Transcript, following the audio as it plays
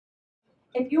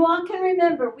If you all can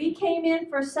remember, we came in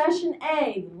for session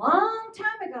A long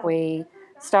time ago. We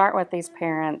start with these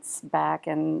parents back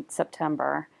in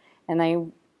September, and they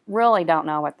really don't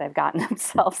know what they've gotten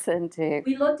themselves into.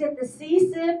 We looked at the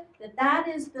CSIP, that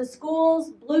is the school's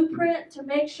blueprint to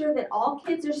make sure that all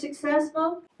kids are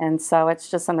successful. And so it's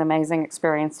just an amazing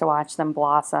experience to watch them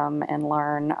blossom and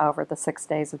learn over the 6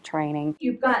 days of training.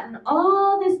 You've gotten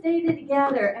all this data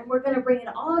together, and we're going to bring it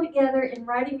all together in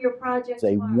writing your project. It's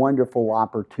a wonderful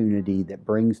opportunity that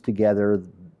brings together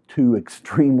two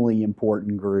extremely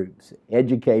important groups,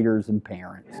 educators and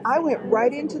parents. I went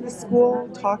right into the school,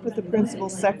 talked with the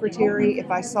principal's secretary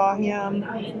if I saw him.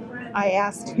 I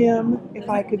asked him if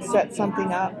I could set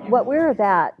something up. What we're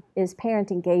about is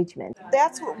parent engagement.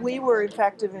 That's what we were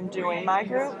effective in doing. My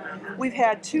group, we've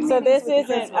had 2 meetings. So this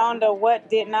isn't under what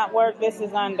did not work, this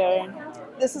is under...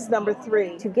 This is number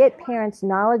 3. To get parents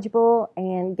knowledgeable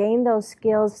and gain those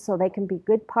skills so they can be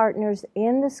good partners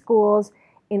in the schools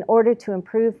in order to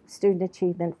improve student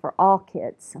achievement for all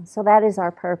kids. So that is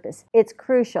our purpose. It's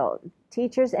crucial.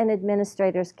 Teachers and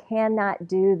administrators cannot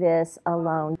do this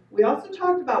alone. We also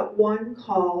talked about one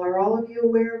call. Are all of you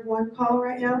aware of one call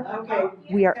right now? Okay.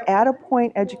 We are at a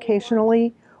point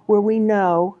educationally where we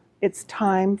know it's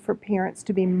time for parents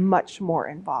to be much more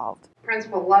involved.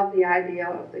 Principal loved the idea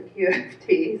of the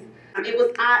QFTs. It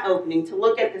was eye-opening to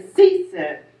look at the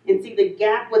CSIP and see the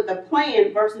gap with the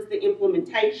plan versus the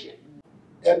implementation.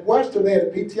 At Western, they had a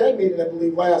PTA meeting, I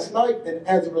believe, last night, and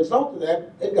as a result of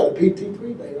that, they've got a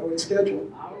PT3 day already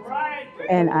scheduled. All right.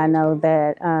 And I know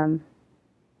that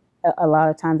a lot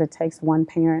of times it takes one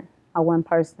parent or one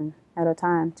person at a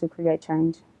time to create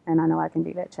change, and I know I can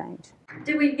be that change.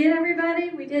 Did we get everybody?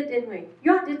 We did, didn't we?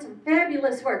 You all did some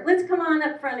fabulous work. Let's come on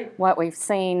up front. What we've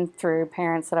seen through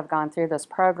parents that have gone through this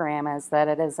program is that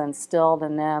it has instilled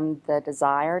in them the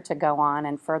desire to go on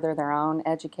and further their own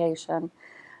education.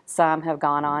 Some have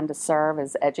gone on to serve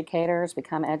as educators,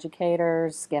 become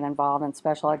educators, get involved in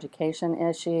special education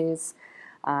issues.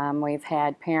 We've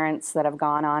had parents that have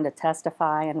gone on to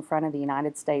testify in front of the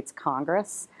United States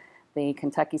Congress, the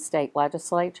Kentucky State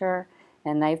Legislature,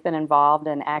 and they've been involved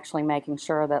in actually making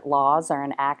sure that laws are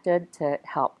enacted to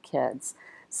help kids.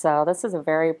 So this is a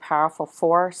very powerful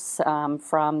force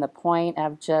from the point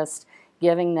of just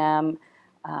giving them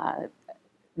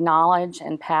knowledge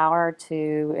and power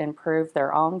to improve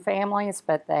their own families,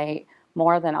 but they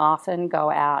more than often go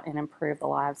out and improve the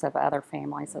lives of other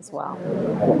families as well.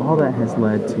 Well, all that has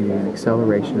led to an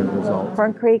acceleration of results.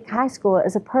 Fern Creek High School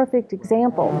is a perfect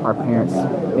example. Our parents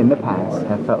in the past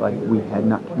have felt like we had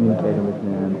not communicated with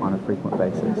them on a frequent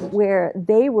basis. Where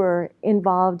they were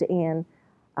involved in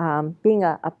being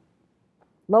a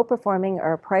low-performing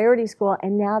or a priority school,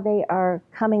 and now they are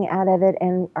coming out of it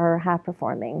and are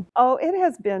high-performing. Oh, it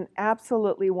has been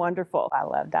absolutely wonderful. I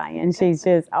love Diane. She's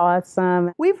just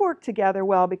awesome. We've worked together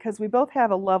well because we both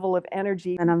have a level of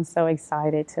energy. And I'm so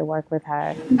excited to work with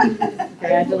her.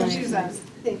 Congratulations.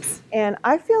 Thanks. And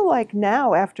I feel like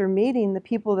now, after meeting the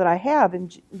people that I have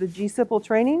in the GSIPL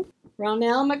training,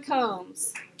 Ronell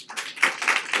McCombs,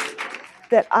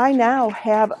 that I now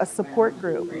have a support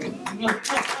group.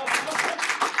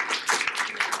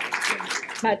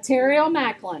 Material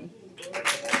Macklin,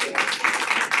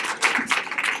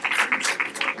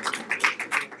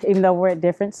 Even though we're at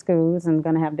different schools and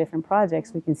going to have different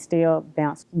projects, we can still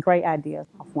bounce great ideas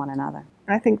off one another.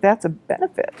 I think that's a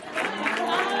benefit.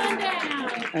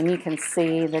 And you can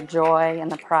see the joy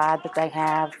and the pride that they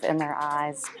have in their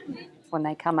eyes when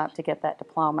they come up to get that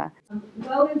diploma.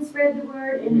 Go and spread the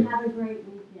word and have a great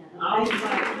weekend.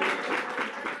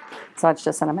 So it's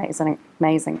just an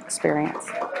amazing experience.